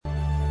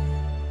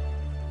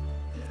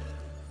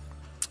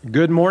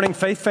Good morning,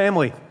 Faith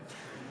family.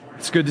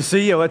 It's good to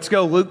see you. Let's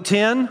go Luke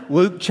 10.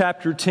 Luke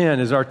chapter 10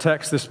 is our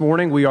text this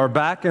morning. We are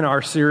back in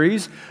our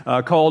series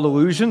called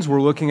Illusions.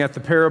 We're looking at the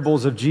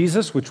parables of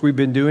Jesus, which we've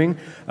been doing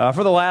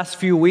for the last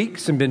few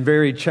weeks and been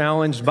very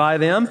challenged by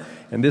them.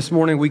 And this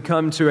morning we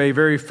come to a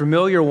very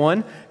familiar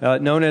one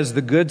known as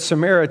the Good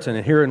Samaritan.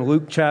 And here in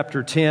Luke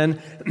chapter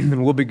 10,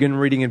 and we'll begin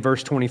reading in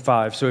verse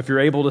 25. So if you're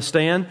able to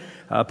stand,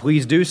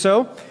 please do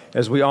so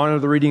as we honor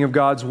the reading of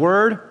God's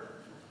Word,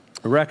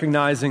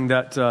 recognizing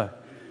that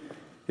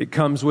it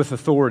comes with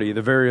authority,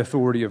 the very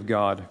authority of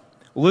God.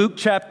 Luke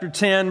chapter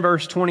 10,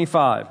 verse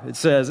 25, it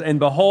says, "And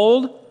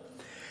behold,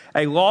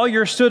 a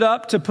lawyer stood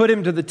up to put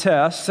him to the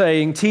test,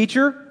 saying,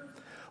 'Teacher,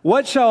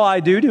 what shall I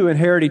do to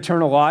inherit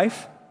eternal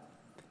life?'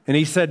 And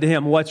he said to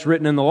him, 'What's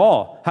written in the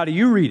law? How do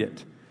you read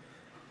it?'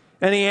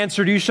 And he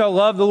answered, 'You shall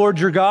love the Lord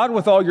your God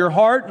with all your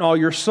heart and all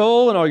your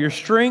soul and all your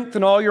strength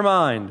and all your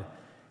mind,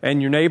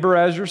 and your neighbor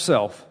as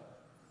yourself.'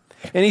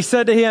 And he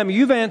said to him,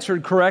 'You've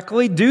answered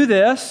correctly. Do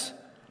this,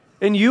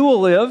 and you will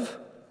live.'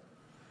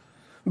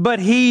 But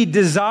he,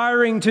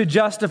 desiring to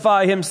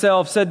justify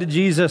himself, said to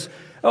Jesus,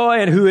 'Oh,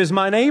 and who is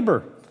my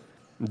neighbor?'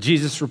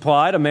 Jesus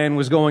replied, 'A man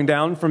was going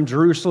down from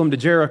Jerusalem to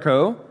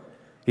Jericho.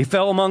 He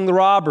fell among the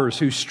robbers,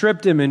 who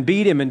stripped him and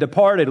beat him and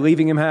departed,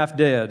 leaving him half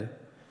dead.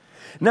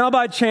 Now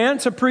by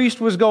chance a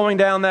priest was going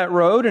down that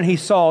road, and he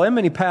saw him,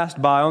 and he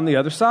passed by on the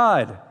other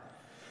side.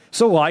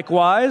 So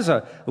likewise,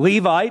 a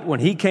Levite, when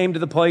he came to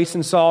the place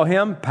and saw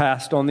him,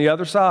 passed on the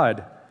other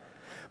side.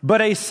 But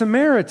a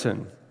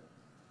Samaritan,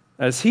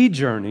 as he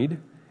journeyed,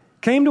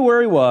 came to where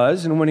he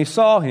was, and when he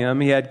saw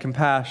him, he had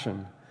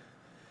compassion.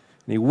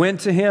 And he went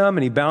to him,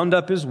 and he bound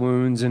up his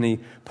wounds, and he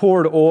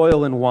poured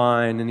oil and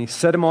wine, and he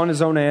set him on his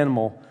own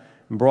animal,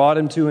 and brought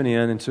him to an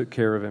inn, and took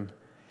care of him.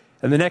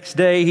 And the next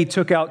day he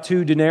took out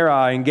 2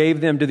 denarii, and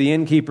gave them to the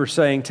innkeeper,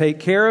 saying, 'Take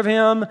care of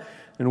him,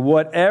 and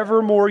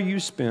whatever more you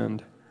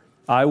spend,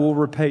 I will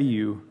repay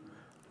you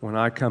when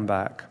I come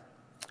back.'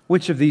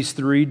 Which of these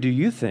 3 do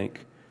you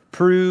think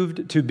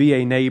proved to be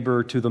a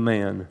neighbor to the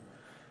man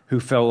who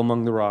fell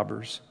among the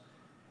robbers?"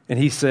 And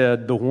he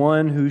said, "The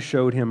one who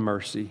showed him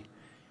mercy."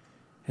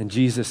 And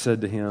Jesus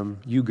said to him,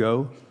 "You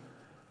go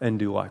and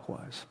do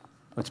likewise."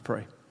 Let's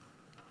pray.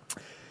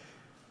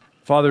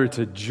 Father, it's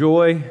a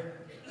joy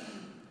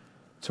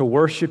to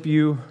worship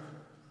you,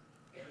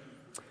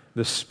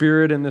 the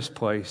Spirit in this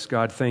place.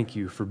 God, thank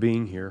you for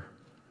being here.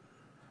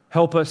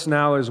 Help us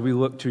now as we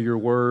look to your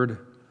word.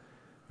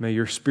 May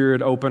your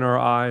Spirit open our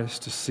eyes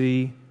to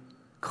see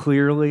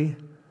clearly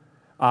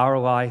our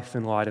life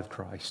in light of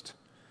Christ,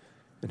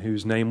 in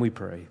whose name we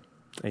pray.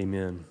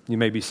 Amen. You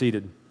may be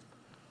seated.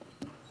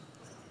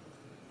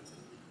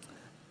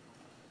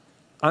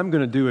 I'm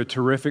going to do a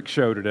terrific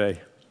show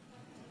today.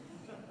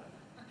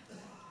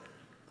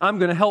 I'm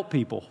going to help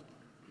people.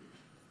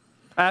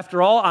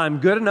 After all, I'm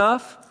good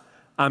enough,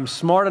 I'm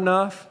smart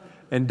enough,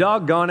 and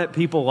doggone it,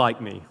 people like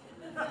me.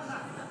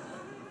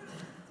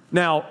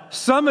 Now,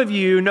 some of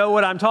you know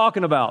what I'm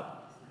talking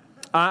about.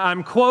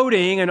 I'm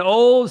quoting an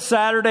old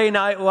Saturday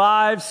Night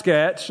Live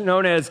sketch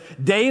known as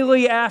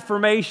Daily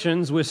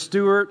Affirmations with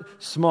Stuart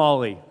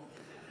Smalley.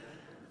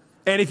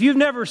 And if you've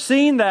never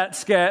seen that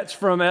sketch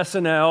from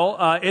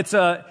SNL, it's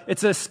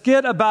a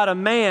skit about a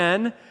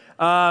man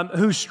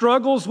who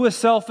struggles with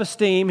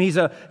self-esteem. He's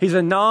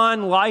a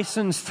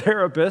non-licensed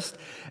therapist,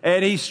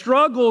 and he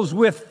struggles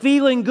with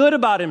feeling good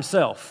about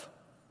himself.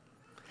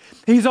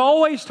 He's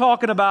always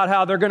talking about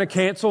how they're going to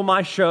cancel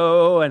my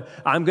show, and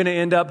I'm going to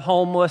end up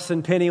homeless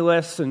and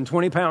penniless and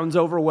 20 pounds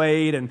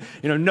overweight, and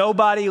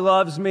nobody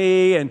loves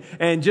me,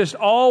 and just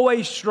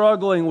always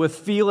struggling with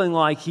feeling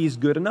like he's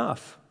good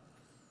enough.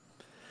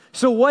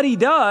 So what he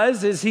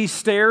does is he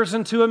stares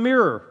into a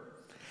mirror,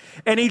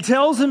 and he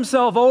tells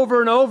himself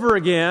over and over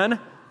again,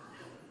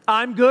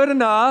 "I'm good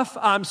enough,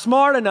 I'm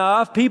smart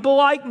enough, people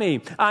like me.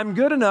 I'm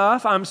good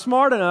enough, I'm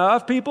smart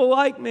enough, people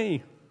like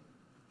me."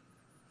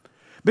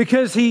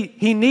 Because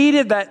he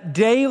needed that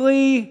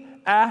daily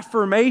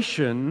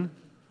affirmation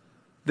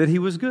that he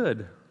was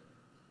good.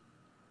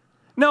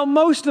 Now,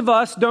 most of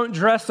us don't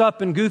dress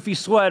up in goofy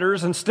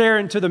sweaters and stare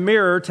into the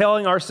mirror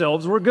telling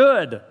ourselves we're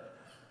good.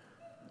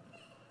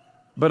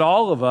 But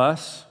all of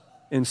us,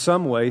 in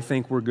some way,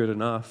 think we're good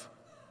enough.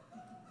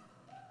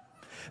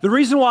 The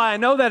reason why I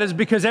know that is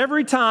because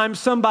every time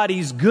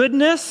somebody's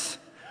goodness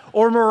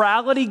or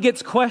morality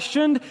gets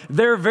questioned,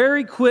 they're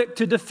very quick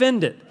to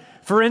defend it.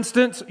 For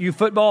instance, you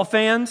football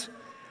fans,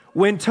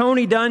 when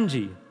Tony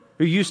Dungy,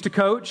 who used to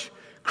coach,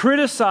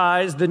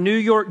 criticized the New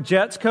York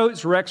Jets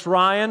coach Rex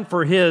Ryan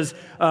for his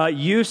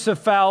use of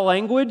foul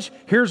language,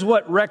 here's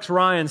what Rex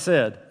Ryan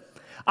said: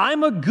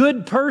 "I'm a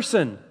good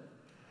person.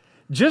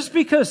 Just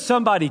because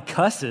somebody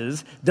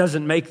cusses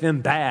doesn't make them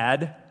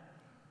bad."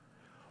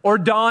 Or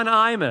Don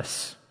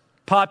Imus,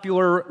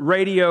 popular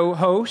radio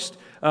host,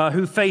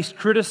 who faced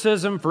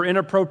criticism for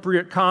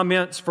inappropriate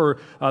comments for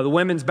the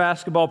women's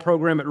basketball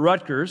program at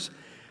Rutgers,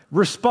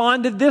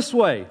 responded this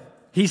way.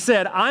 He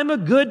said, "I'm a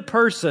good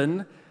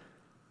person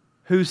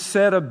who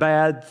said a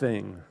bad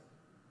thing."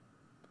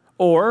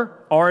 Or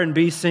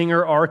R&B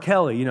singer R.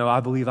 Kelly, I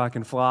Believe I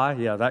Can Fly.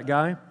 Yeah, that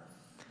guy.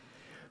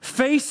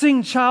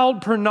 Facing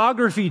child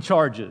pornography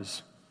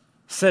charges,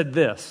 said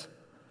this: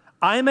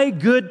 I'm a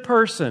good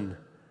person.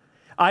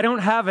 I don't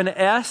have an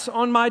S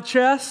on my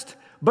chest,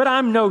 but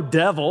I'm no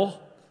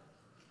devil.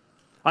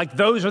 Like,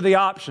 those are the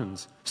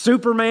options.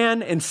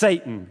 Superman and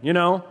Satan,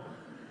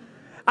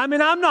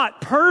 I'm not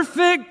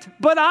perfect,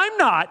 but I'm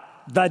not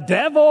the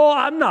devil.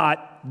 I'm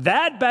not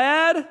that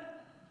bad.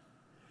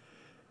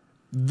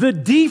 The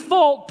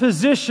default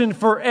position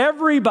for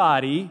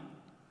everybody,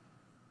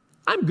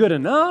 I'm good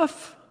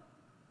enough.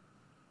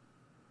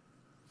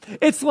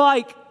 It's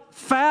like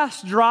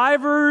fast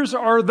drivers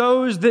are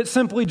those that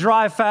simply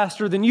drive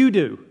faster than you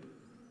do.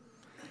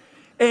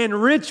 And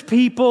rich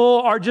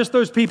people are just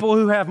those people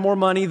who have more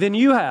money than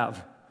you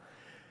have.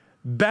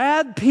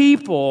 Bad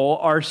people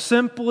are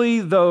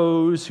simply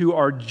those who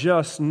are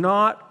just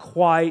not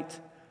quite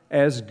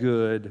as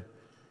good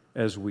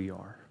as we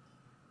are.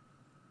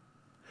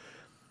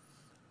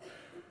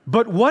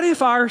 But what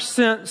if our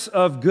sense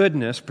of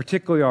goodness,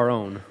 particularly our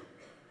own,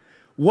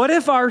 what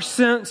if our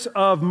sense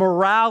of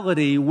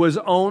morality was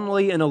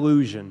only an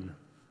illusion?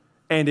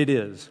 And it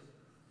is.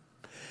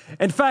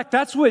 In fact,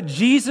 that's what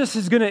Jesus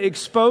is going to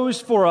expose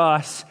for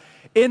us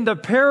in the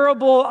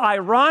parable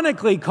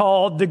ironically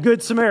called the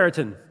Good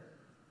Samaritan.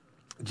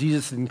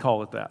 Jesus didn't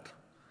call it that.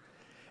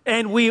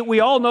 And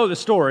we all know the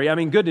story. I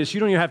mean, goodness, you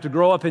don't even have to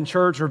grow up in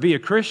church or be a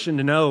Christian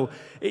to know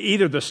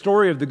either the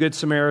story of the Good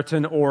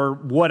Samaritan or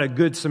what a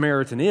Good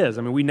Samaritan is.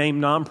 I mean, we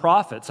name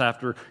nonprofits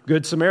after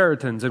Good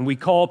Samaritans, and we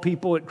call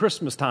people at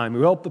Christmas time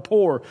who help the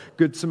poor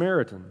Good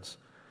Samaritans.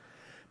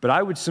 But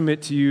I would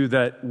submit to you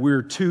that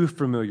we're too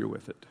familiar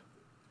with it.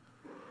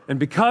 And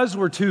because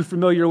we're too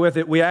familiar with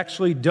it, we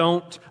actually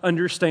don't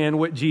understand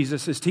what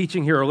Jesus is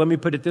teaching here. Or let me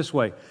put it this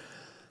way.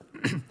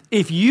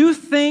 If you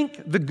think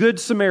the Good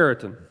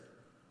Samaritan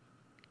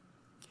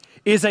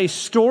is a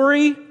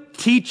story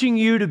teaching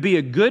you to be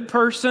a good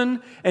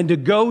person and to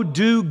go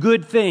do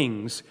good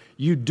things,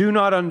 you do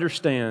not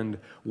understand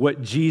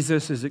what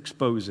Jesus is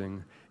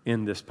exposing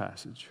in this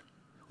passage.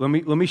 Let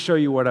me show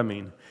you what I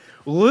mean.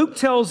 Luke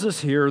tells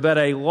us here that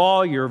a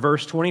lawyer,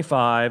 verse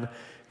 25,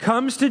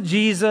 comes to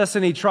Jesus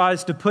and he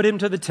tries to put him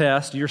to the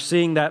test. You're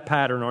seeing that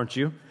pattern, aren't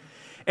you?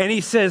 And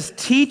he says,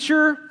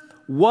 "Teacher,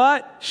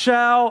 what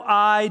shall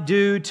I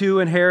do to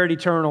inherit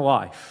eternal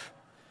life?"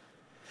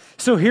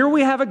 So here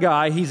we have a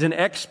guy, he's an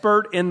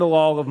expert in the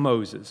law of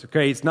Moses.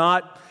 Okay, he's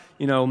not,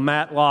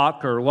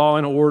 Matlock or Law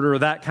and Order or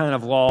that kind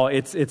of law.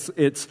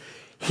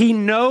 He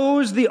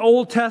knows the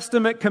Old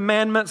Testament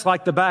commandments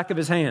like the back of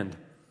his hand.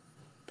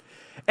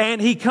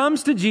 And he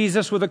comes to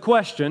Jesus with a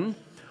question: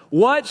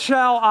 what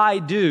shall I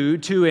do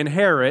to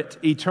inherit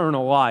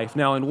eternal life?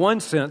 Now, in one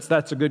sense,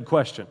 that's a good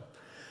question.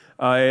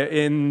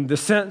 In the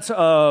sense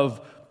of,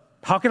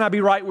 how can I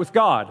be right with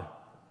God?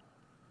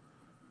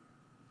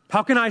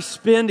 How can I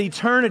spend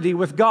eternity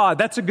with God?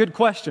 That's a good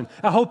question.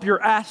 I hope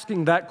you're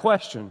asking that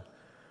question.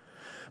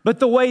 But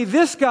the way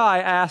this guy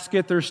asked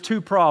it, there's two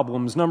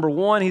problems. Number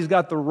one, he's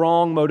got the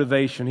wrong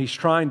motivation. He's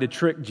trying to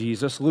trick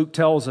Jesus. Luke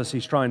tells us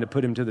he's trying to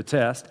put him to the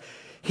test.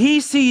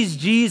 He sees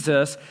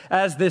Jesus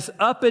as this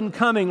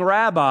up-and-coming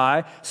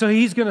rabbi, so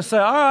he's going to say,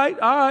 all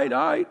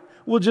right,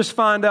 we'll just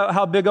find out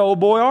how big old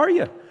boy are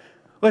you.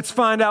 Let's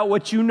find out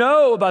what you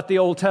know about the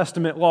Old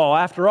Testament law.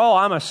 After all,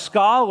 I'm a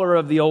scholar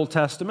of the Old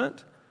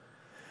Testament.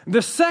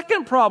 The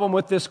second problem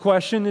with this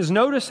question is,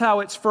 notice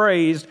how it's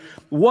phrased: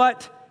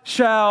 what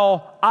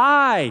shall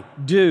I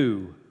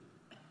do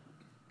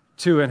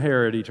to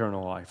inherit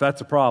eternal life? That's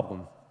a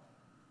problem.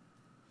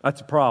 That's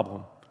a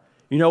problem.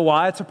 You know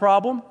why it's a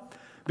problem?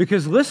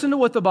 Because listen to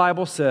what the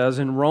Bible says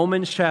in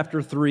Romans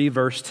chapter 3,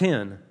 verse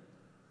 10.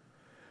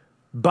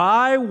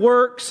 By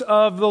works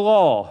of the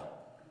law,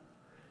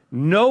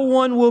 no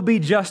one will be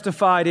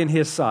justified in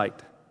his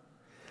sight,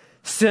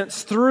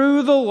 since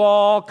through the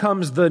law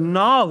comes the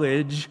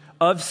knowledge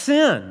of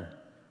sin.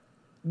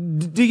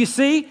 Do you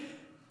see?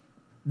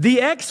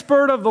 The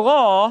expert of the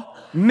law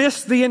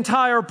missed the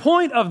entire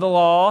point of the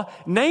law,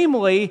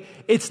 namely,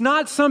 it's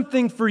not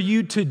something for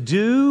you to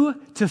do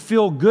to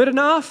feel good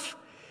enough.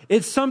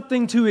 It's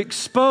something to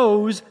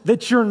expose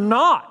that you're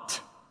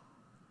not.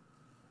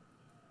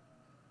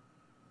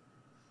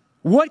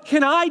 What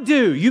can I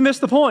do? You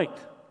missed the point.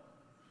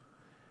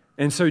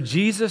 And so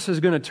Jesus is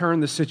going to turn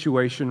the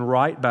situation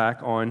right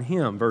back on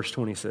him. Verse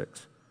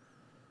 26.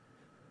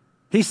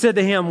 He said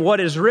to him, what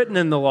is written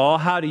in the law?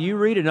 How do you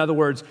read it? In other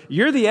words,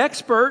 you're the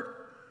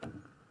expert.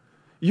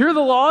 You're the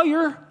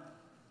lawyer.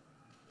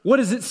 What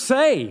does it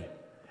say?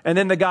 And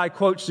then the guy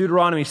quotes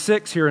Deuteronomy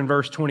 6 here in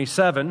verse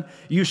 27.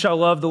 You shall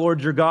love the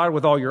Lord your God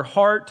with all your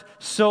heart,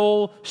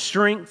 soul,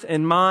 strength,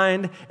 and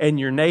mind, and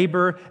your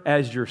neighbor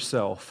as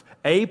yourself.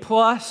 A+,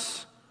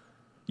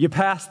 you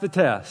passed the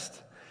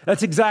test.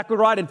 That's exactly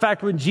right. In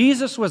fact, when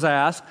Jesus was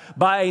asked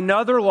by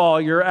another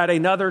lawyer at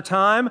another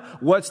time,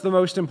 what's the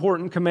most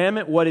important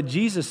commandment? What did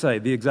Jesus say?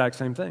 The exact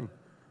same thing.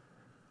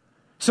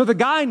 So the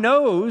guy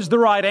knows the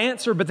right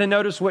answer, but then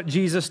notice what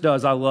Jesus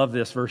does. I love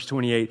this, verse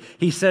 28.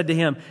 He said to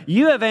him,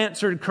 "You have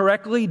answered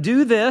correctly.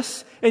 Do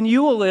this, and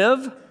you will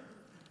live."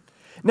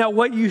 Now,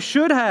 what you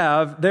should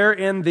have there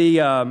in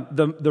the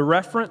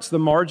reference, the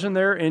margin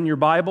there in your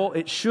Bible,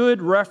 it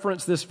should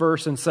reference this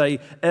verse and say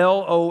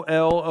LOLOLOL.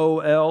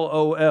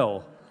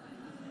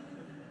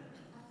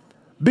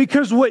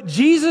 Because what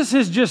Jesus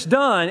has just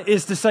done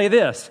is to say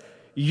this: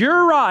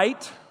 you're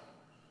right.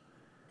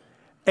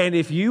 And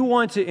if you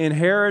want to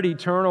inherit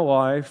eternal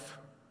life,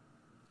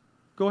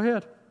 go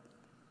ahead.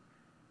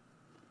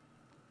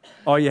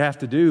 All you have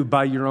to do,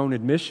 by your own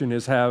admission,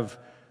 is have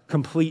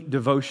complete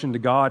devotion to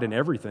God in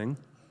everything,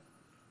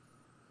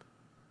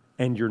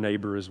 and your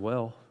neighbor as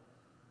well.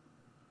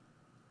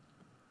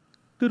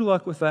 Good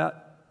luck with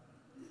that.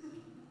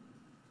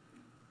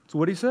 That's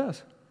what he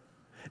says.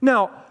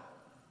 Now,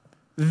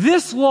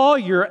 this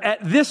lawyer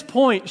at this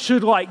point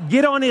should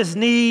get on his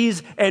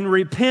knees and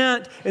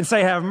repent and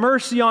say, "Have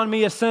mercy on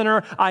me, a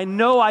sinner. I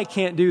know I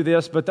can't do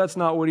this," but that's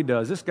not what he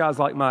does. This guy's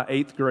like my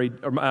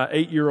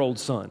 8-year-old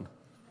son.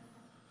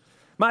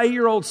 My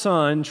 8-year-old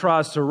son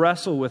tries to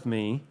wrestle with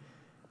me,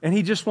 and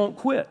he just won't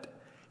quit.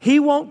 He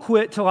won't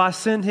quit till I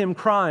send him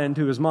crying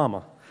to his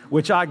mama,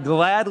 which I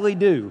gladly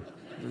do.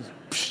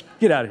 Psh,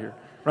 get out of here,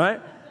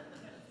 right?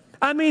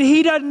 I mean,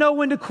 he doesn't know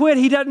when to quit.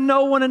 He doesn't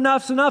know when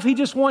enough's enough. He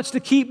just wants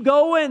to keep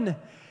going.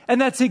 And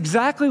that's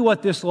exactly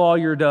what this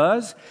lawyer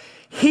does.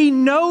 He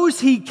knows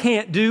he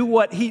can't do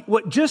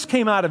what just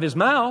came out of his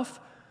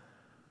mouth.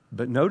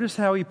 But notice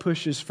how he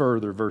pushes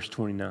further, verse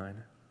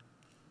 29.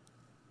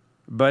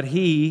 But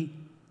he,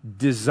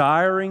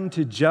 desiring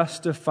to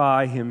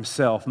justify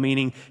himself,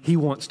 meaning he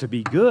wants to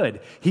be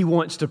good. He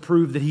wants to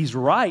prove that he's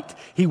right.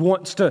 He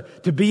wants to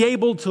be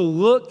able to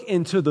look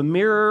into the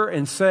mirror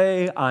and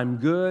say, "I'm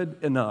good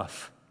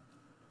enough."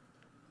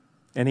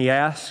 And he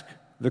asks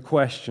the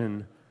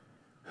question,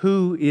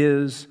 "Who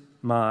is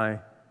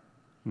my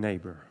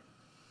neighbor?"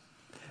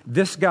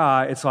 This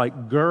guy, it's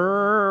like,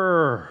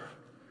 grrr.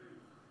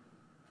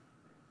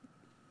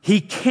 He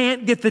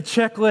can't get the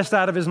checklist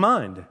out of his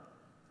mind.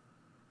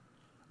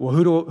 Well,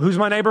 who's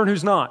my neighbor and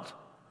who's not?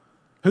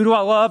 Who do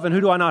I love and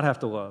who do I not have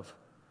to love?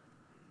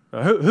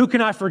 Who can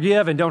I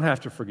forgive and don't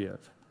have to forgive?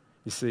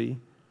 You see?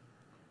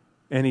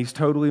 And he's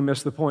totally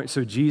missed the point.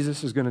 So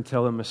Jesus is going to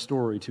tell him a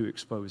story to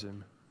expose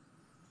him.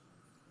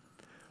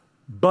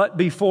 But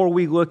before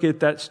we look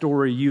at that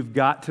story, you've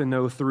got to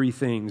know 3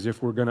 things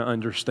if we're going to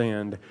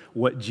understand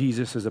what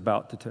Jesus is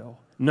about to tell.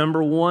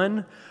 Number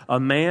 1, a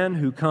man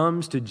who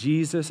comes to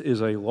Jesus is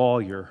a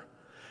lawyer.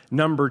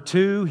 Number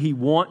 2, he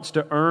wants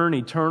to earn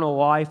eternal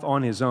life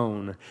on his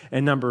own.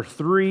 And number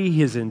 3,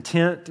 his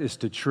intent is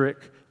to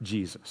trick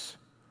Jesus.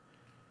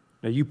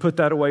 Now, you put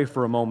that away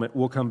for a moment.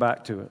 We'll come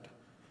back to it.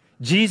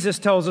 Jesus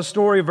tells a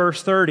story,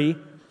 verse 30,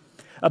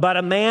 about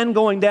a man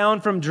going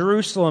down from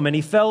Jerusalem, and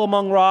he fell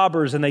among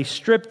robbers, and they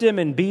stripped him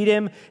and beat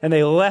him, and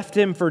they left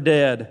him for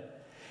dead.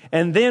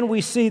 And then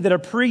we see that a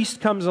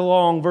priest comes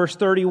along, verse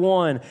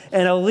 31,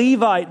 and a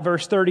Levite,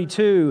 verse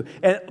 32.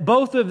 And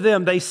both of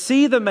them, they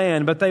see the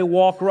man, but they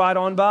walk right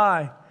on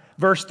by.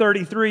 Verse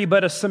 33,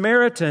 but a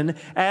Samaritan,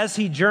 as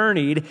he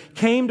journeyed,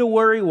 came to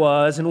where he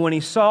was, and when he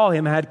saw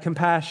him, had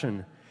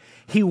compassion.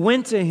 He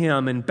went to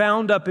him and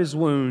bound up his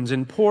wounds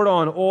and poured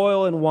on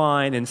oil and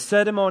wine and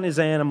set him on his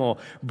animal,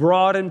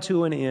 brought him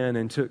to an inn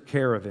and took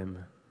care of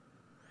him.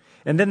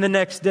 And then the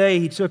next day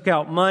he took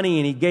out money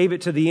and he gave it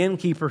to the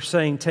innkeeper,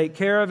 saying, "Take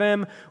care of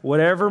him.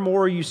 Whatever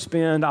more you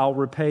spend, I'll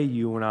repay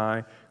you when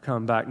I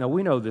come back." Now,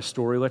 we know this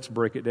story. Let's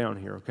break it down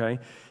here, okay?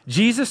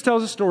 Jesus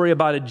tells a story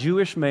about a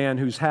Jewish man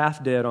who's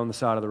half dead on the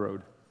side of the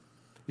road.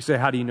 You say,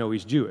 how do you know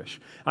he's Jewish?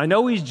 I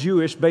know he's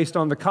Jewish based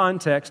on the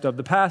context of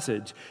the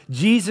passage.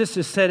 Jesus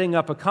is setting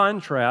up a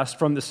contrast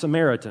from the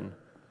Samaritan.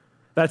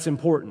 That's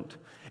important.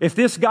 If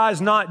this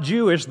guy's not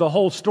Jewish, the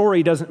whole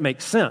story doesn't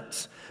make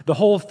sense. The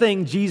whole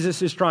thing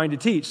Jesus is trying to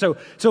teach. So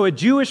a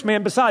Jewish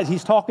man, besides,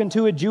 he's talking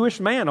to a Jewish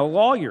man, a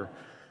lawyer.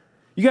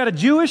 You got a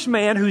Jewish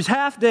man who's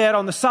half dead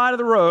on the side of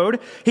the road.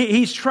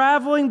 He's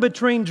traveling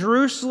between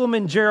Jerusalem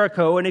and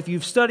Jericho. And if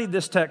you've studied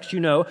this text, you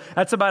know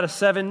that's about a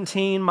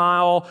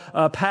 17-mile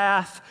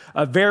path,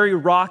 a very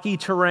rocky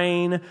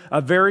terrain, a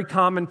very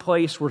common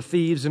place where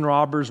thieves and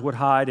robbers would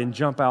hide and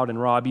jump out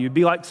and rob you. It'd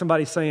be like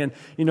somebody saying,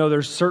 you know,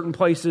 there's certain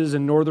places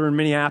in northern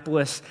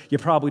Minneapolis you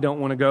probably don't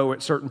want to go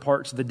at certain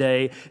parts of the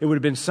day. It would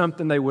have been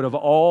something they would have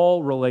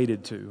all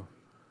related to.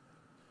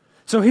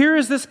 So here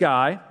is this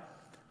guy,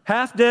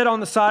 half dead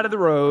on the side of the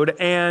road,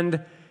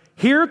 and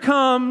here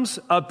comes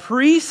a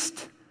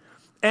priest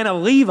and a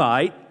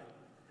Levite,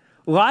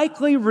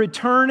 likely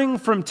returning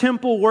from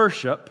temple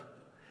worship,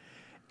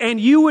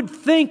 and you would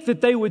think that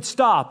they would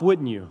stop,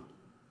 wouldn't you?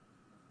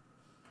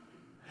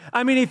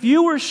 I mean, if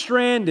you were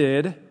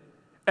stranded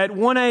at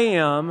 1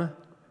 a.m.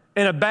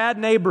 in a bad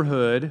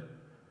neighborhood,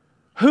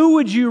 who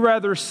would you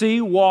rather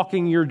see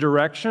walking your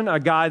direction? A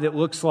guy that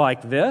looks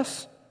like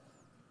this?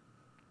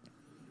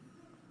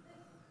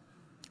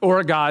 Or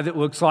a guy that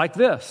looks like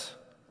this?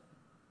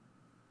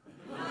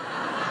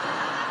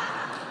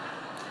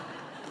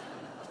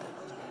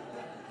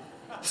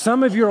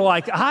 Some of you are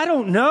like, I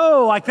don't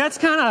know. Like, that's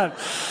a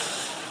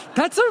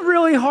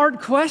really hard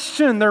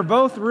question. They're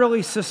both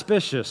really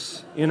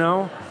suspicious, you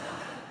know?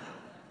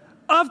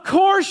 Of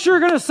course you're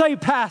going to say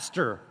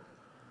pastor.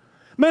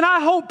 Man,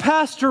 I hope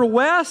Pastor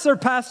Wes or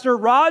Pastor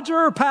Roger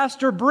or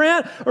Pastor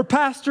Brent or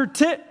Pastor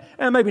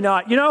and maybe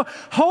not, you know?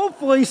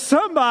 Hopefully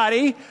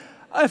somebody,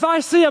 if I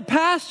see a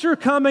pastor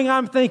coming,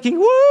 I'm thinking,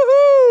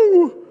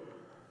 woohoo!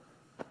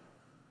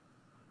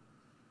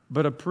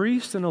 But a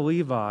priest and a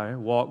Levi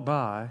walk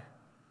by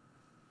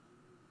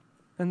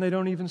and they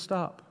don't even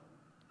stop.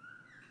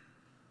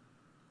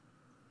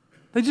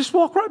 They just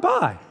walk right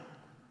by.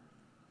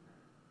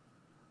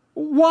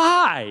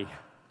 Why?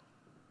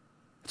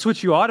 That's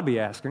what you ought to be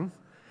asking.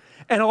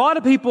 And a lot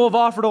of people have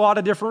offered a lot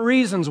of different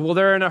reasons. Well,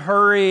 they're in a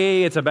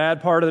hurry, it's a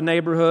bad part of the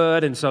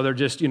neighborhood, and so they're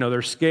just,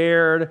 they're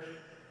scared.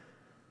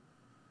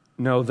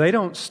 No, they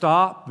don't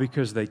stop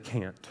because they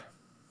can't.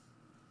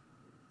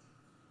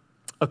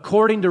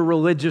 According to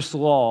religious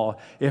law,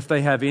 if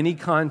they have any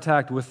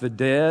contact with the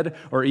dead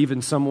or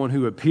even someone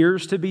who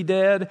appears to be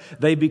dead,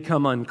 they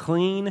become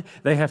unclean.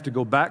 They have to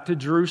go back to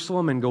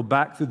Jerusalem and go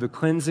back through the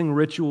cleansing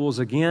rituals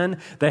again.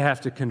 They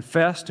have to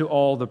confess to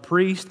all the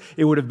priests.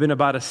 It would have been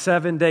about a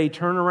 7-day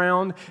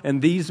turnaround,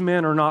 and these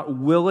men are not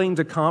willing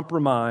to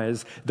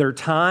compromise their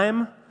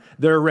time,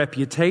 their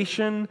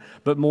reputation,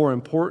 but more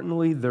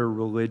importantly, their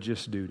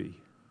religious duty.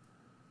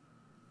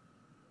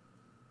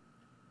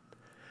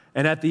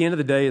 And at the end of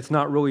the day, it's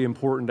not really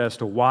important as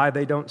to why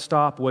they don't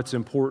stop. What's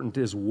important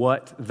is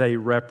what they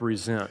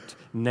represent,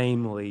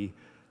 namely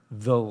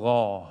the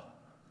law.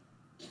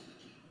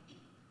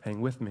 Hang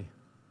with me.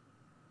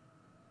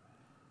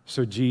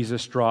 So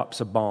Jesus drops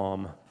a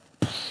bomb.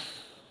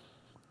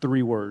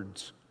 3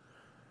 words.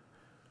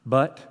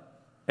 But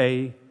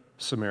a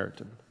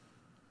Samaritan.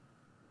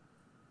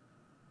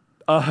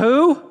 A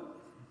who?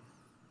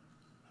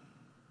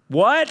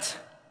 What?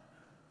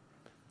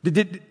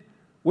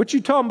 What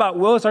you talking about,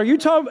 Willis?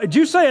 Did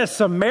you say a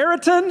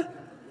Samaritan?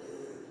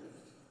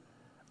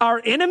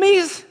 Our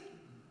enemies?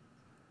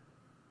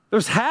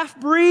 Those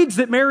half-breeds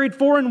that married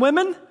foreign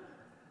women?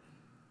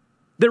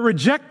 That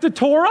reject the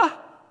Torah?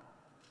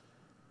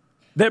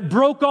 That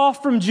broke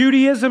off from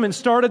Judaism and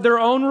started their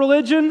own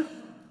religion?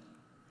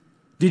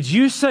 Did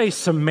you say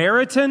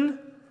Samaritan?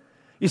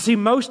 You see,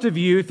 most of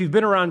you, if you've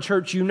been around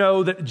church, you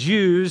know that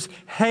Jews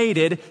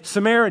hated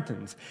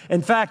Samaritans.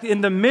 In fact,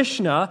 in the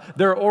Mishnah,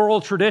 their oral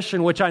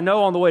tradition, which I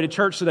know on the way to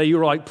church today, you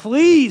were like,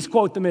 please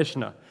quote the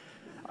Mishnah.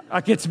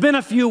 Like, it's been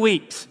a few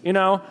weeks,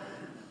 The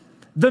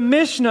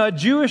Mishnah,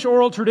 Jewish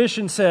oral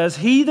tradition says,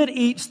 he that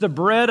eats the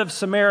bread of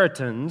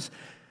Samaritans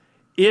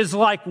is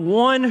like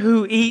one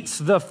who eats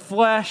the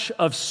flesh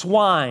of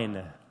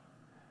swine.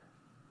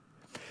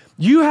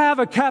 You have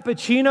a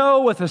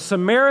cappuccino with a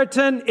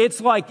Samaritan,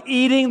 it's like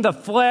eating the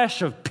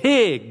flesh of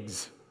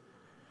pigs.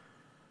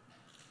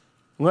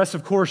 Unless,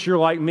 of course, you're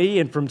like me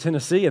and from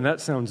Tennessee, and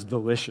that sounds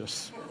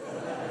delicious.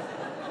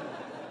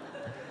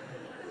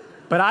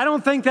 But I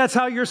don't think that's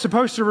how you're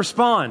supposed to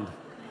respond.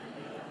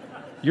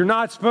 You're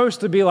not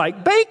supposed to be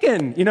like,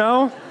 bacon,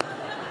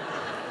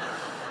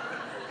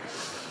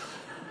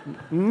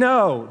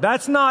 No,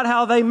 that's not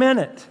how they meant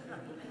it.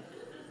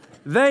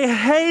 They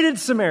hated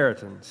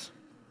Samaritans.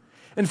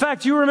 In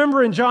fact, you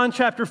remember in John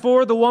chapter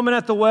 4, the woman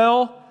at the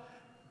well?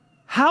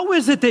 How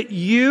is it that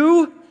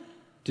you,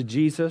 to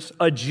Jesus,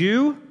 a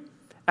Jew,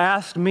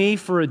 asked me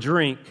for a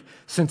drink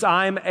since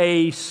I'm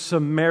a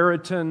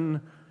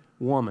Samaritan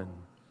woman?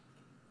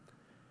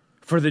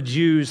 For the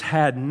Jews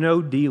had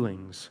no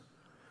dealings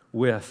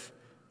with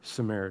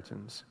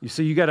Samaritans. You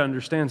see, you got to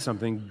understand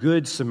something.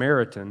 Good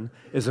Samaritan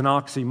is an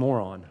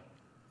oxymoron.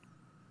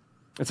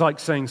 It's like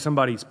saying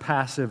somebody's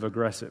passive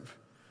aggressive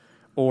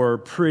or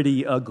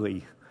pretty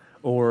ugly.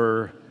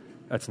 Or,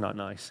 that's not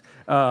nice.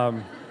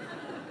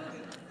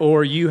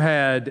 Or you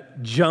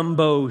had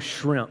jumbo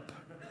shrimp.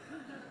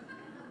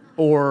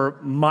 Or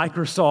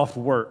Microsoft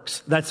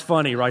Works. That's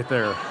funny right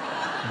there.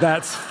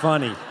 That's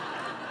funny.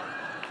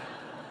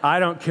 I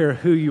don't care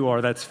who you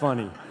are, that's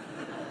funny.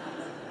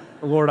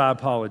 Lord, I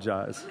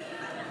apologize.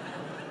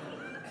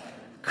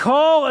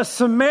 Call a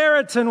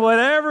Samaritan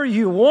whatever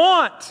you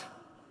want.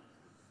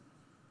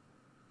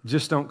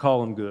 Just don't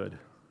call him good.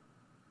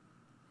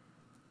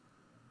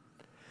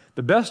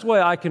 The best way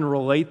I can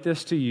relate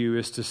this to you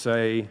is to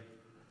say,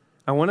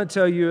 I want to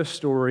tell you a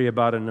story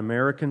about an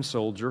American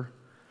soldier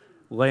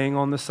laying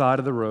on the side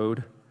of the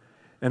road,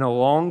 and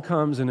along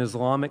comes an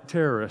Islamic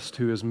terrorist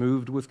who is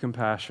moved with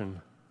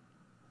compassion.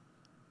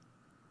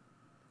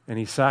 And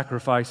he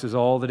sacrifices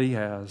all that he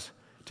has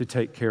to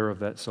take care of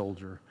that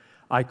soldier.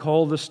 I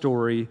call the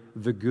story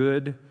The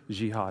Good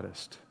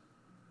Jihadist.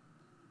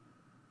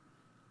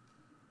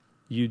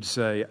 You'd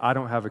say, I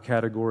don't have a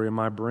category in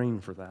my brain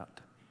for that.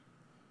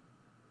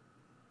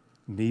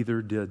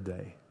 Neither did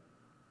they.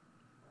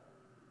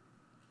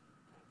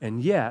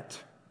 And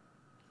yet,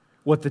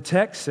 what the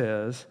text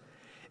says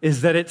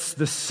is that it's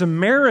the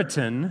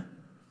Samaritan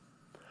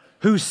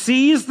who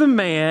sees the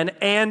man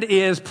and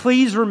is,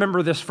 please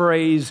remember this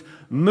phrase,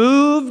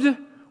 moved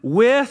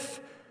with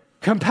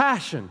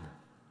compassion.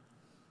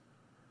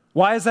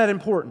 Why is that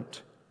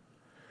important?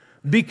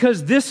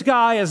 Because this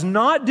guy is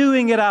not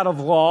doing it out of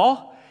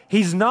law.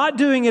 He's not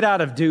doing it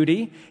out of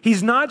duty.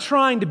 He's not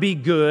trying to be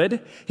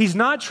good. He's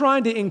not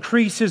trying to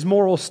increase his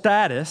moral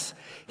status.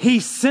 He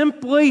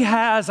simply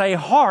has a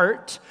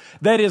heart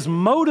that is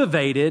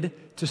motivated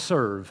to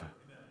serve.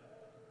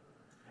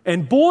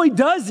 And boy,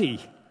 does he.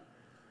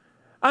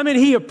 I mean,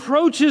 he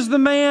approaches the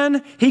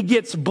man, he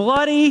gets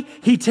bloody,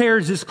 he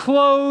tears his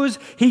clothes,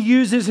 he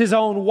uses his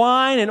own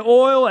wine and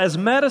oil as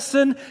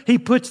medicine, he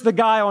puts the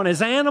guy on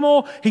his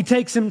animal, he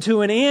takes him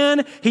to an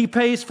inn, he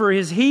pays for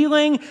his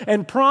healing,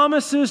 and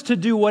promises to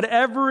do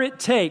whatever it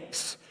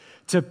takes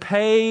to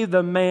pay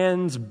the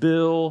man's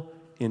bill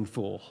in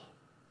full.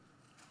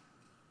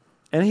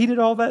 And he did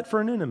all that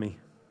for an enemy.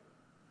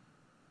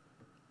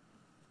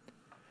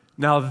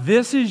 Now,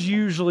 this is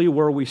usually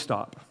where we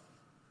stop.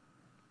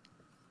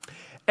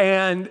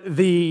 And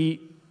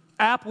the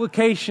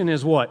application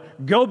is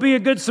what? Go be a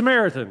good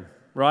Samaritan,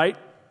 right?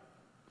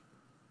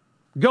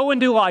 Go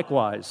and do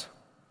likewise.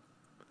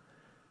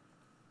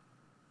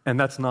 And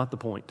that's not the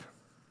point.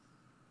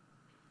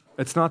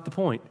 That's not the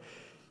point.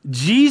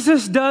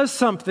 Jesus does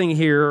something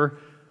here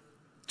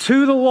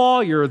to the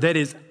lawyer that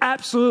is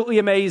absolutely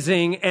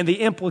amazing, and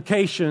the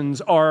implications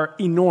are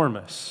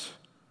enormous.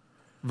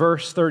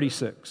 Verse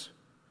 36.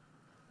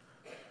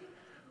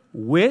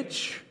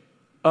 Which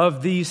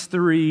of these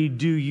three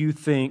do you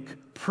think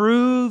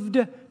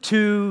proved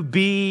to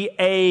be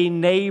a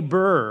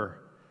neighbor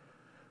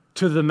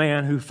to the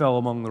man who fell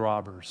among the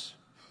robbers?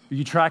 Are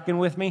you tracking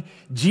with me?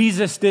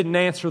 Jesus didn't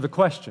answer the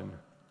question.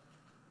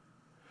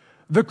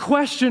 The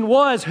question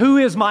was, who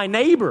is my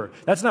neighbor?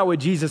 That's not what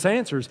Jesus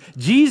answers.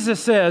 Jesus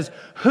says,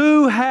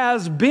 who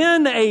has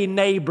been a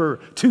neighbor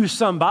to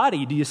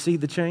somebody? Do you see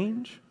the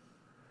change?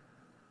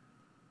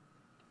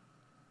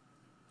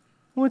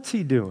 What's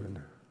he doing?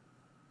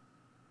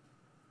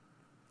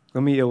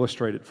 Let me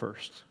illustrate it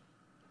first.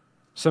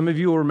 Some of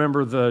you will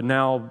remember the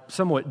now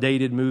somewhat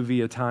dated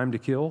movie, A Time to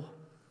Kill.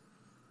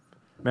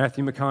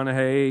 Matthew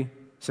McConaughey,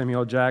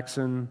 Samuel L.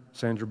 Jackson,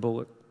 Sandra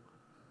Bullock.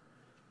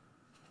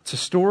 It's a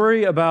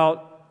story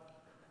about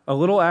a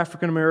little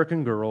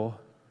African-American girl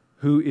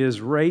who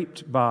is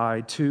raped by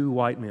two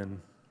white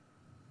men.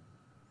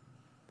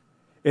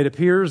 It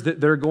appears that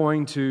they're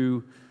going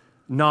to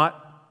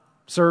not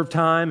serve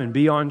time and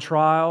be on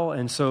trial,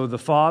 and so the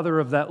father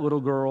of that little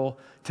girl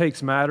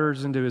takes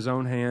matters into his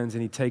own hands,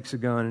 and he takes a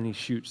gun and he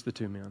shoots the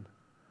two men.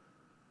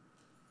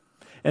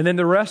 And then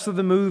the rest of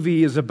the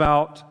movie is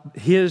about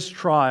his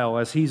trial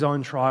as he's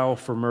on trial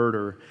for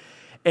murder.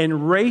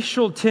 And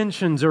racial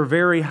tensions are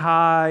very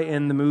high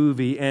in the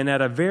movie, and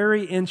at a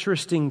very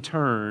interesting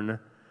turn,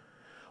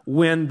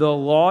 when the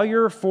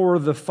lawyer for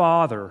the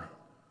father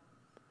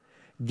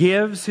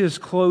gives his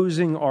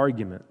closing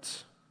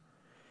arguments,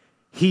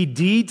 he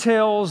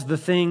details the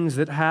things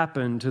that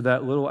happened to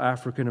that little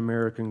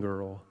African-American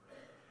girl.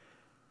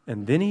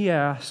 And then he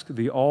asked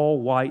the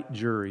all-white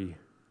jury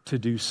to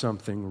do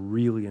something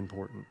really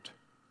important.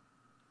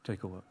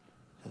 Take a look.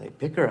 So they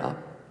pick her up,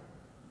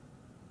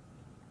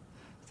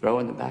 throw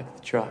her in the back of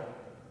the truck,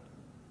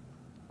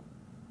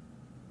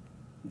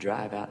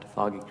 drive out to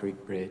Foggy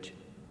Creek Bridge,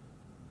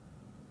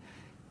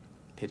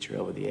 pitch her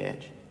over the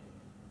edge.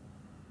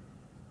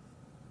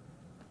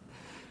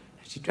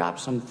 She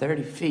drops some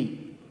 30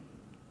 feet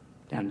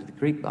down to the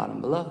creek bottom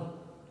below.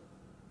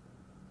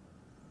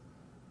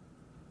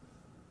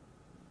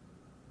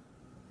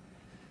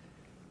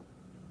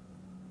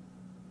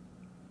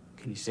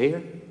 Can you see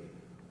her?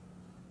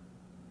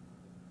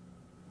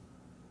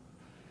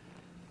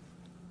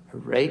 Her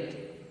raped,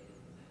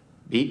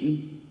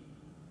 beaten,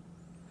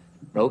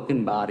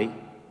 broken body,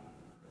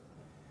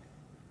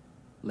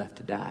 left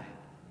to die.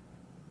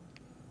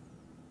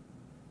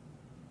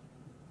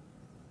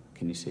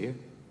 Can you see her?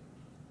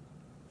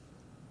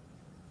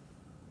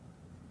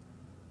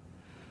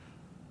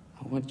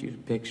 I want you to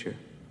picture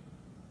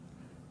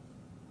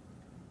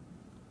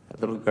that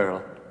little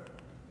girl.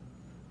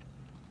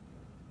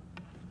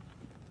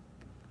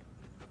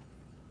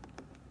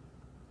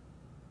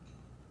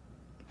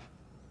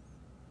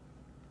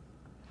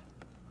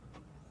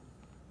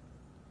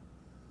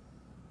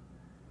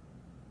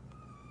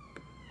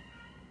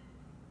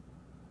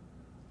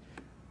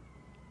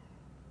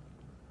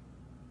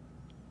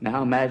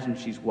 Now imagine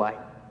she's white.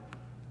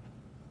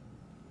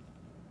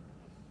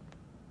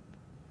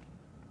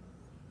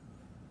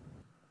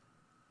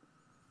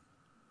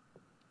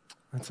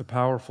 That's a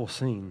powerful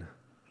scene.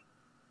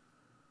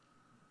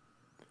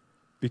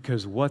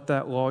 Because what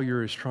that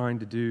lawyer is trying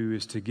to do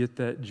is to get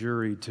that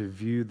jury to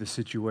view the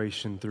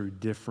situation through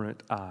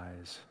different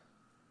eyes.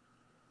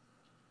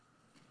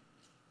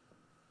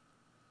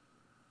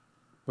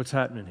 What's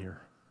happening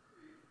here?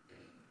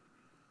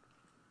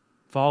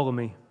 Follow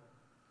me.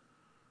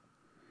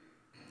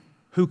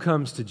 Who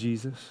comes to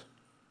Jesus?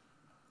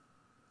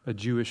 A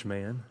Jewish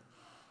man.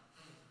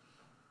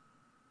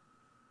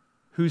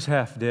 Who's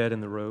half dead in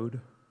the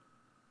road?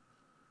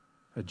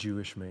 A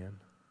Jewish man.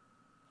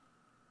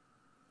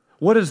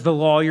 What does the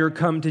lawyer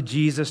come to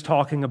Jesus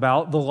talking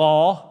about? The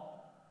law.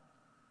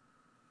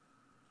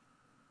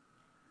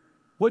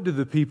 What do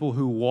the people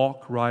who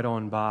walk right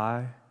on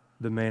by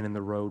the man in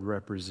the road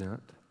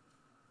represent?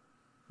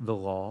 The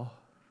law.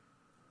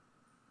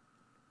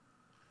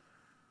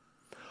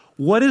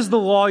 What is the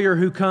lawyer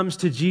who comes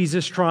to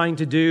Jesus trying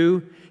to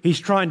do? He's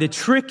trying to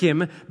trick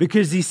him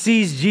because he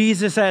sees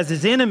Jesus as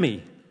his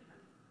enemy.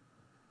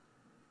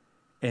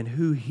 And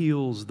who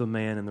heals the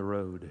man in the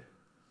road?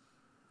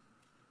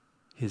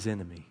 His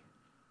enemy.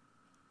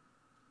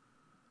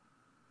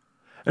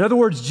 In other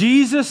words,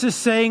 Jesus is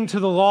saying to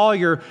the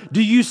lawyer,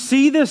 do you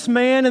see this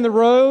man in the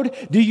road?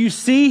 Do you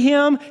see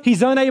him?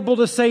 He's unable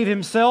to save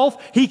himself.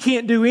 He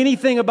can't do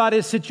anything about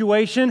his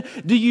situation.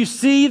 Do you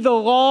see the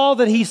law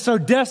that he so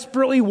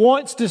desperately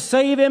wants to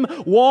save him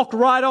walk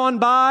right on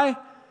by?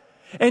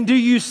 And do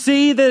you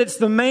see that it's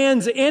the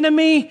man's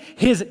enemy,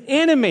 his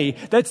enemy,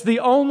 that's the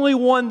only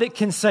one that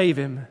can save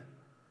him?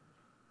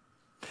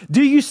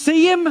 Do you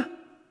see him?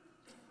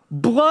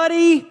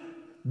 Bloody,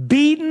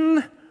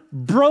 beaten,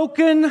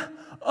 broken,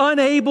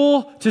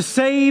 unable to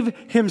save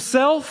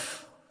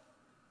himself?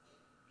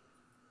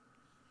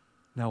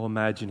 Now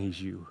imagine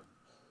he's you.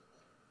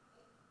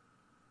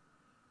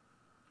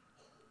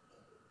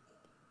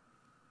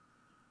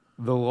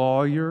 The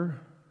lawyer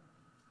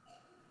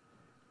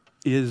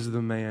is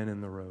the man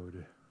in the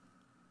road.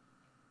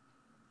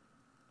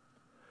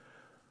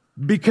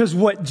 Because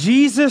what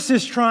Jesus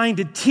is trying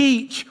to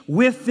teach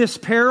with this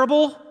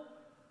parable,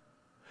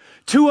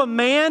 to a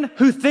man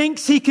who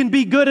thinks he can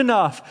be good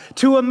enough,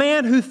 to a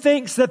man who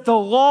thinks that the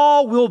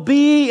law will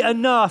be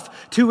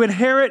enough to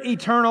inherit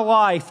eternal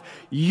life,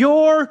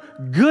 your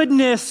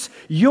goodness,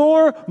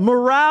 your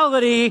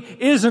morality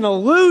is an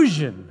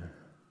illusion.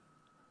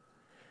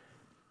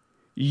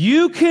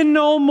 You can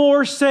no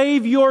more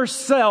save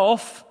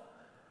yourself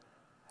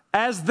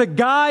as the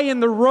guy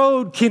in the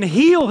road can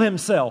heal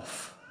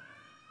himself.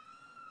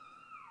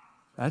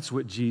 That's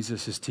what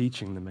Jesus is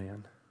teaching the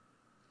man.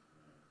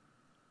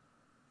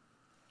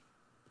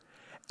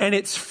 And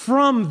it's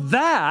from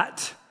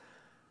that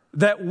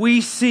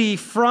we see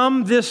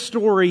from this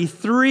story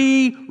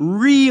three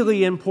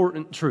really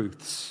important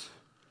truths.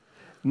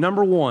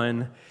 Number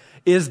one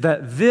is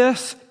that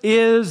this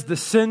is the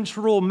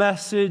central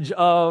message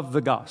of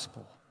the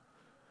gospel.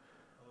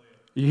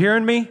 You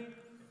hearing me?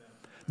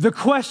 The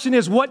question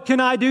is, what can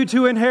I do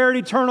to inherit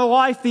eternal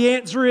life? The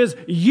answer is,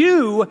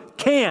 you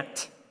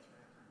can't.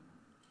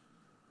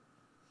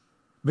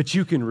 But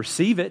you can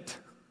receive it.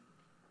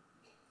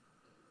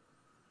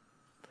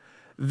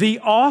 The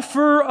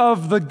offer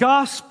of the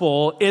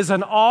gospel is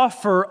an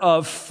offer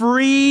of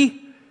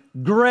free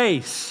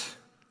grace.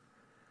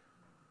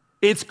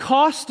 It's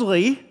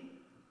costly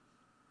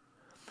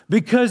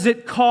because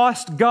it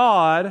cost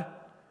God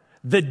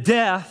the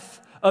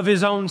death of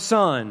His own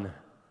Son.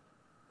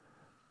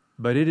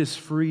 But it is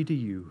free to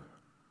you.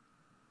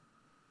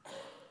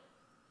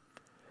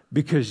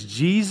 Because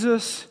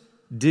Jesus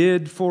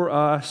did for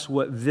us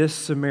what this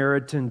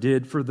Samaritan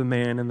did for the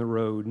man in the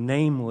road.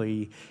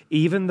 Namely,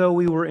 even though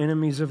we were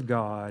enemies of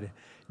God,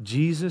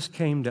 Jesus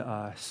came to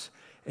us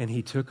and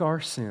He took our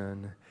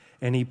sin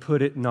and He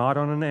put it not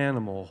on an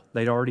animal.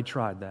 They'd already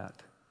tried that.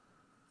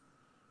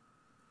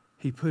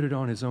 He put it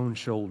on His own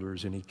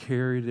shoulders and He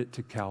carried it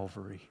to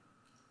Calvary.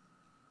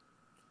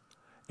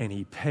 And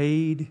He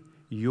paid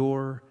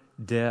your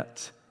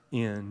debt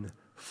in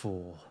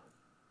full.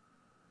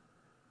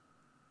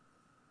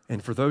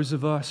 And for those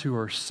of us who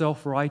are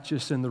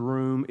self-righteous in the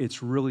room,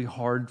 it's really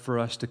hard for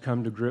us to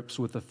come to grips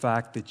with the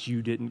fact that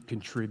you didn't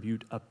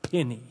contribute a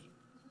penny.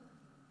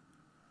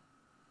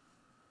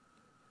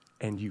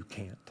 And you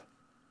can't.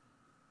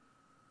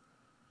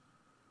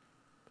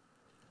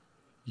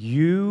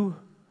 You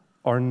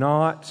are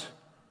not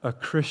a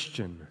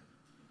Christian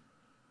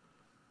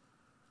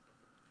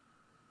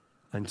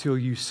until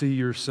you see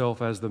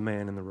yourself as the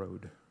man in the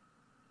road.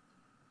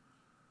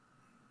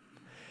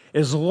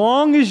 As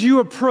long as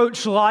you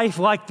approach life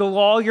like the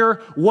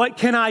lawyer, what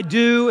can I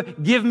do?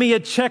 Give me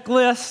a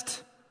checklist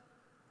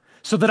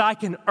so that I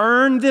can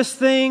earn this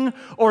thing.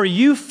 Or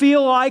you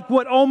feel like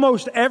what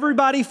almost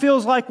everybody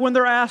feels like when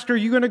they're asked, are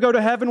you going to go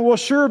to heaven? Well,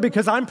 sure,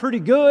 because I'm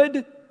pretty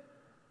good.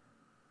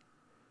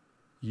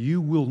 You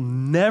will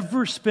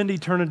never spend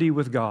eternity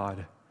with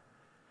God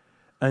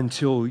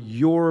until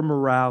your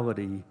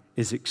morality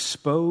is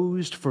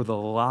exposed for the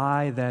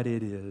lie that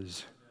it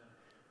is.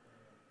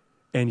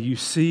 And you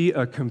see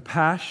a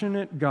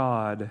compassionate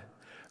God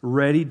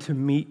ready to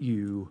meet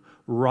you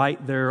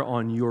right there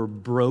on your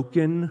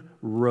broken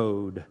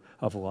road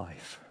of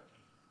life.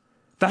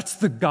 That's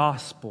the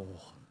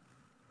gospel.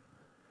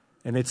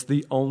 And it's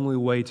the only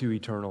way to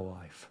eternal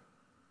life.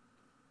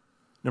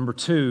 Number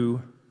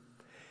two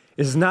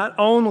is not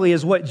only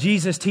is what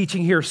Jesus is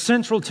teaching here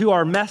central to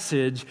our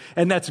message,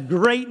 and that's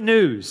great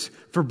news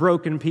for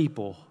broken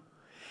people,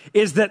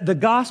 is that the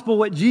gospel,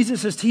 what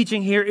Jesus is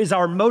teaching here, is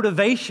our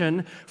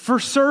motivation for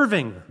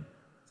serving.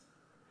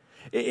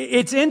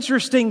 It's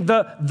interesting,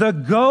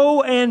 the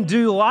go and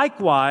do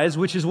likewise,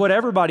 which is what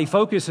everybody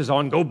focuses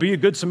on, go be a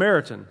good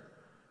Samaritan,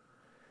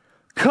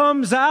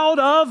 comes out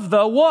of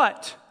the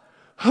what?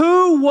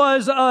 Who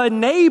was a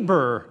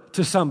neighbor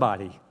to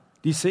somebody?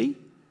 Do you see?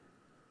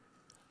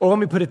 Or let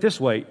me put it this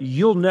way,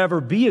 you'll never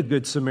be a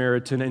good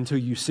Samaritan until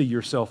you see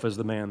yourself as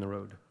the man on the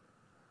road.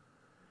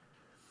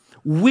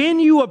 When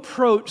you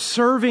approach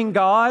serving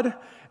God,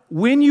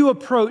 when you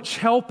approach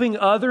helping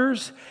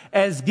others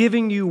as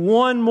giving you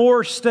one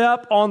more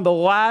step on the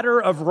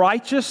ladder of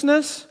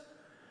righteousness,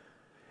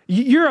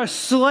 you're a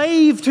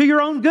slave to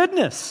your own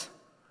goodness.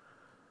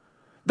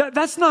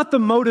 That's not the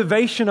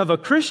motivation of a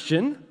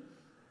Christian.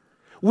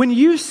 When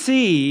you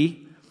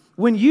see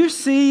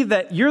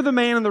that you're the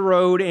man on the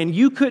road and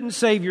you couldn't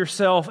save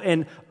yourself,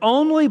 and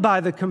only by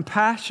the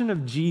compassion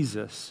of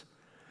Jesus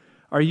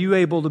are you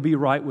able to be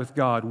right with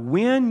God.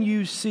 When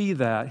you see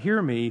that, hear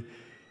me,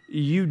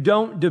 you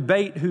don't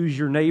debate who's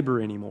your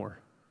neighbor anymore.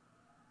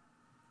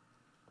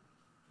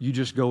 You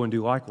just go and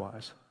do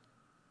likewise.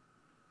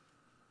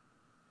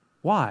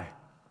 Why?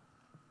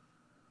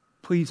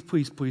 Please,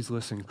 please, please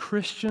listen.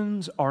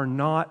 Christians are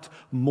not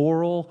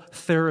moral,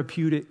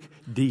 therapeutic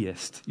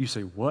deists. You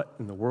say, what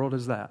in the world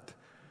is that?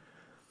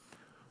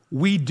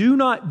 We do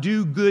not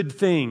do good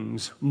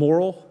things,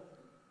 moral,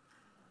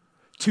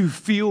 to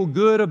feel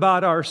good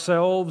about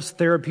ourselves,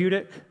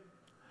 therapeutic,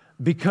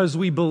 because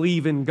we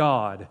believe in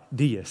God,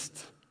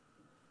 deists.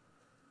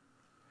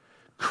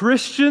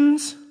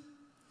 Christians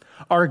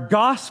are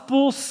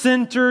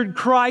gospel-centered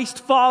Christ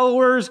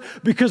followers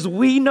because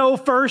we know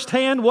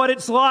firsthand what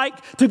it's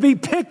like to be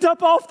picked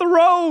up off the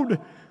road.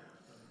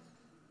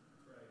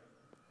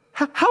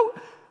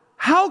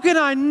 How can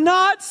I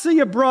not see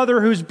a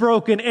brother who's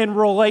broken and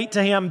relate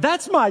to him?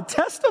 That's my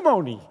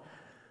testimony.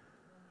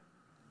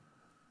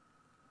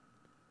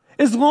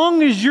 As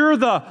long as you're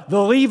the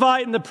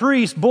Levite and the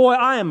priest, boy,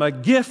 I am a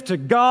gift to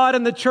God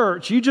and the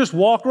church. You just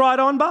walk right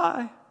on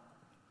by.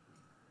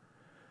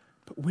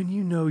 But when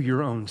you know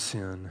your own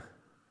sin,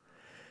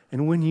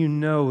 and when you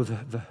know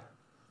the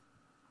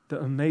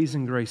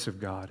amazing grace of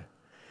God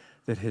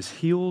that has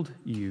healed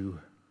you,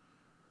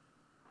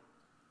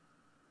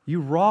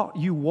 you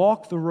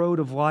walk the road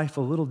of life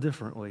a little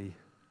differently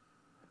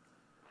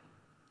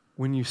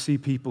when you see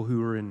people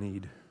who are in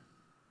need.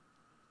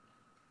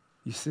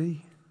 You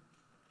see?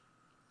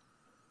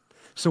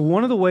 So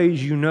one of the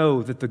ways you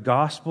know that the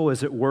gospel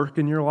is at work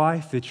in your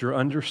life, that you're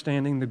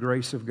understanding the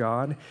grace of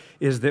God,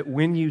 is that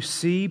when you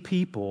see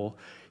people,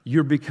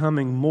 you're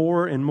becoming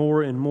more and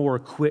more and more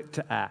quick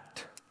to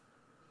act,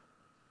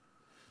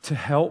 to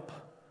help,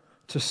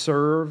 to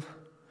serve,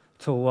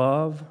 to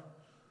love.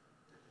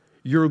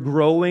 You're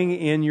growing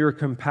in your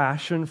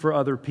compassion for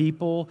other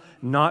people,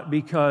 not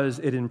because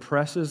it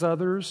impresses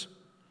others.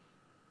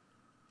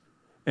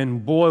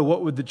 And boy,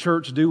 what would the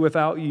church do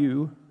without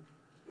you?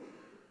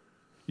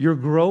 You're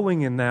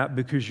growing in that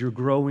because you're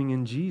growing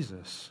in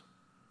Jesus.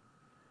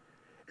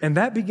 And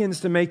that begins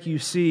to make you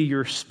see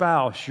your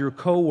spouse, your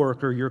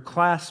coworker, your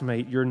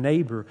classmate, your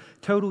neighbor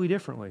totally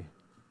differently,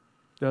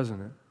 doesn't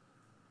it?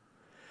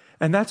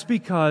 And that's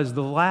because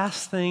the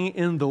last thing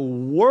in the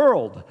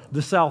world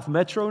the South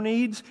Metro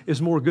needs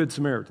is more Good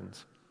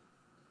Samaritans.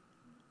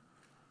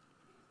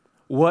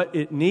 What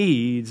it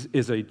needs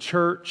is a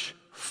church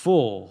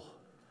full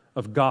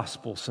of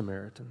gospel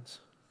Samaritans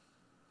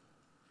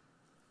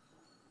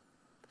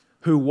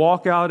who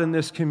walk out in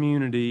this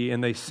community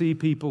and they see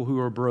people who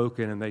are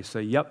broken and they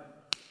say,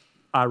 yep,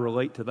 I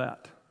relate to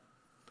that.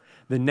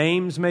 The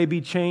names may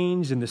be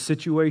changed and the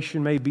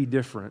situation may be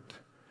different,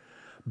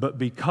 but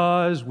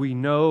because we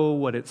know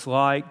what it's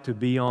like to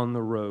be on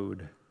the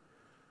road,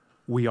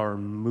 we are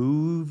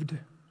moved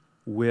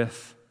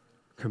with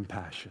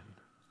compassion.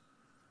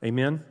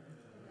 Amen?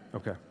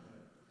 Okay.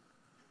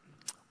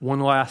 One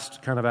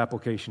last kind of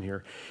application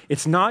here.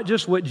 It's not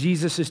just what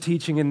Jesus is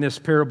teaching in this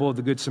parable of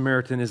the Good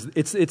Samaritan.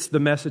 It's the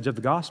message of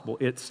the gospel.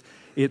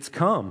 It's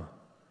come.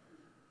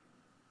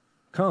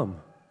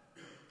 Come.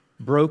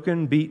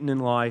 Broken, beaten in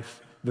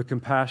life, the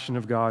compassion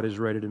of God is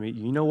ready to meet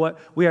you. You know what?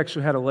 We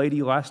actually had a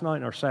lady last night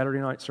in our Saturday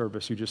night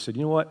service who just said,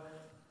 you know what?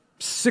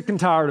 Sick and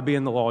tired of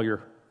being the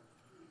lawyer.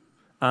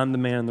 I'm the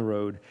man on the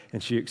road.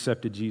 And she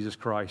accepted Jesus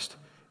Christ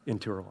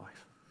into her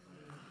life.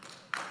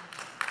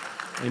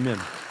 Amen.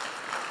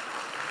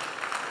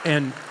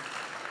 And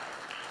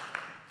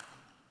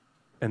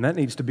that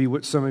needs to be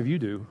what some of you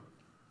do.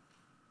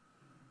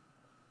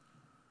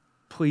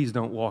 Please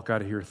don't walk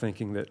out of here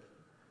thinking that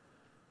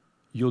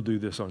you'll do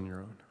this on your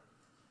own.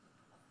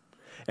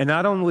 And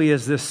not only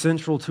is this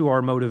central to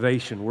our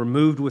motivation, we're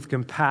moved with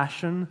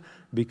compassion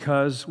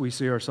because we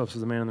see ourselves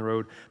as the man on the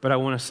road, but I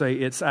want to say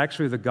it's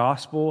actually the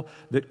gospel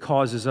that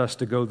causes us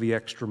to go the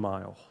extra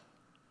mile.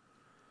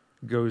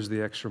 Goes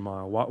the extra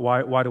mile.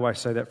 Why do I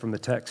say that from the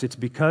text? It's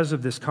because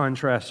of this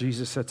contrast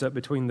Jesus sets up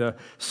between the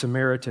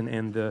Samaritan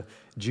and the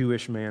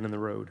Jewish man on the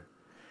road.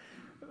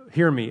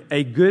 Hear me.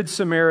 A good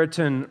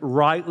Samaritan,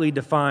 rightly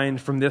defined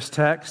from this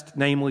text,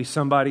 namely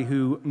somebody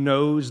who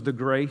knows the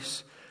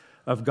grace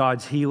of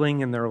God's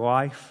healing in their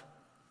life.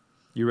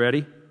 You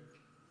ready?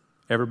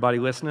 Everybody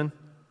listening?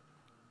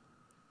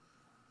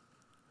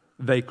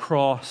 They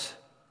cross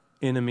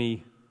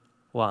enemy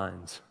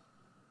lines.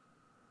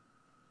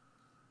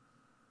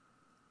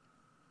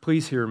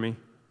 Please hear me.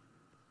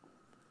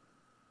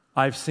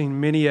 I've seen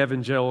many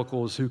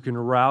evangelicals who can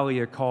rally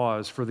a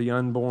cause for the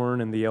unborn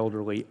and the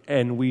elderly,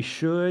 and we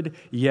should,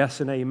 yes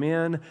and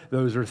amen.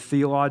 Those are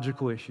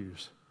theological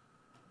issues.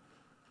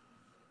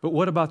 But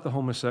what about the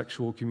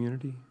homosexual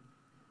community?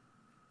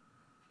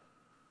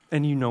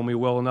 And you know me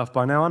well enough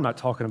by now. I'm not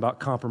talking about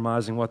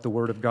compromising what the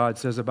Word of God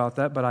says about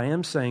that, but I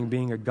am saying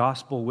being a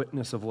gospel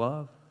witness of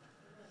love.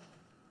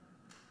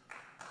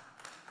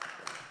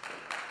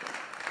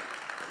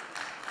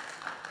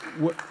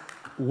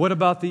 What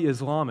about the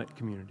Islamic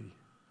community?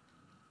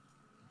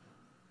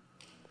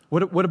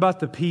 What about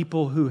the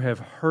people who have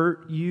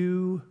hurt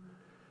you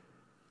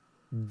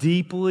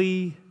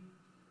deeply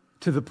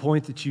to the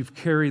point that you've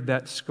carried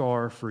that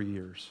scar for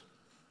years?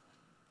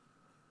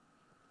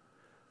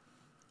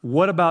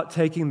 What about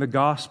taking the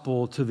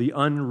gospel to the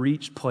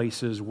unreached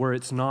places where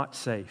it's not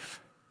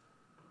safe?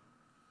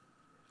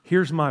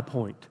 Here's my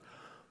point.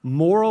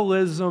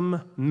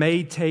 Moralism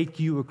may take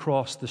you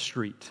across the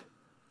street.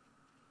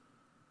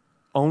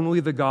 Only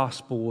the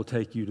gospel will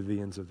take you to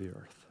the ends of the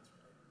earth.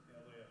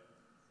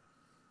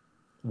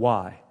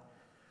 Why?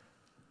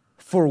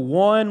 For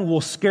one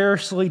will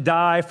scarcely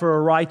die for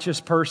a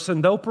righteous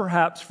person, though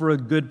perhaps for a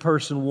good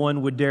person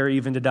one would dare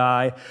even to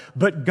die.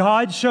 But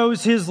God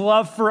shows His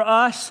love for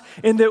us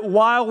in that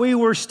while we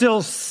were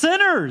still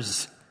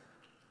sinners,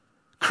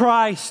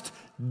 Christ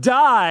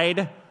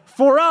died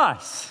for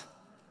us.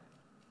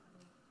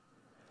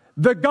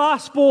 The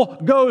gospel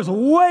goes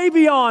way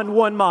beyond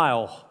 1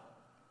 mile.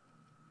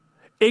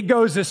 It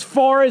goes as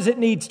far as it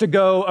needs to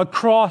go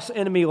across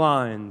enemy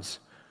lines,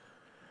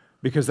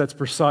 because that's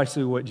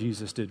precisely what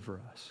Jesus did for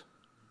us.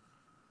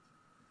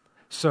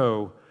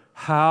 So,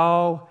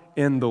 how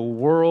in the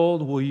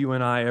world will you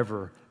and I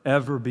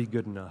ever be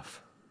good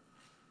enough?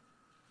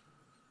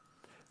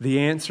 The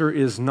answer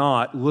is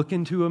not look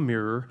into a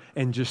mirror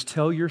and just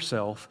tell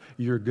yourself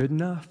you're good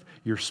enough,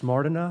 you're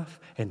smart enough,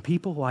 and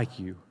people like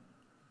you.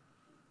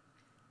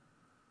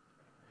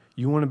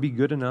 You want to be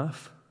good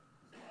enough?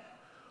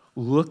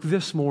 Look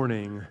this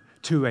morning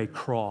to a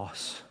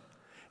cross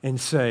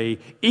and say,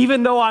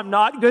 even though I'm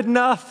not good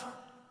enough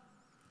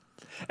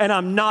and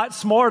I'm not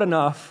smart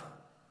enough,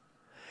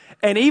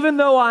 and even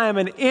though I am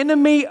an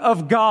enemy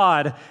of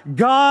God,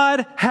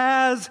 God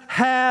has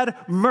had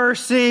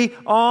mercy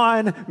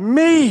on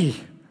me.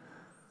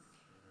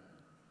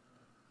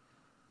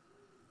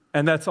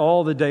 And that's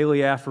all the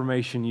daily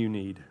affirmation you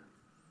need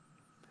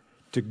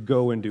to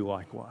go and do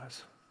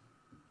likewise.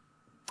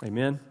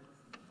 Amen?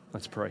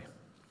 Let's pray.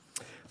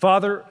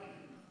 Father,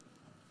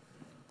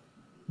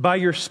 by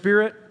your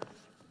Spirit,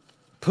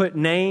 put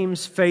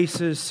names,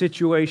 faces,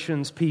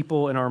 situations,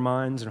 people in our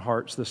minds and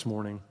hearts this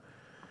morning.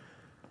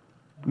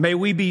 May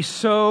we be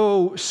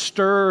so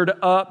stirred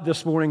up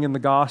this morning in the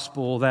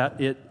gospel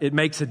that it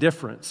makes a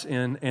difference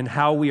in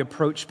how we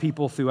approach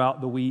people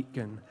throughout the week.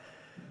 And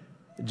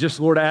just,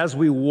 Lord, as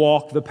we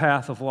walk the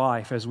path of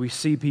life, as we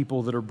see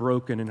people that are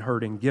broken and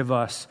hurting, give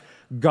us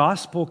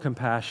gospel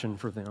compassion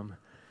for them.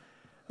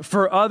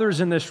 For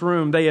others in this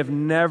room, they have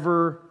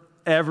never,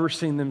 ever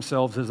seen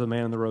themselves as a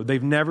man on the road.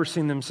 They've never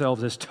seen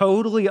themselves as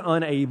totally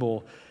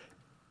unable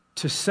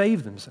to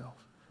save themselves.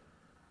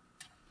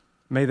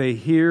 May they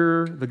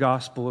hear the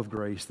gospel of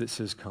grace that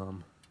says,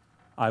 come,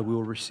 I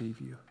will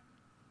receive you.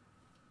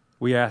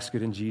 We ask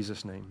it in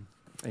Jesus' name.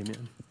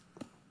 Amen.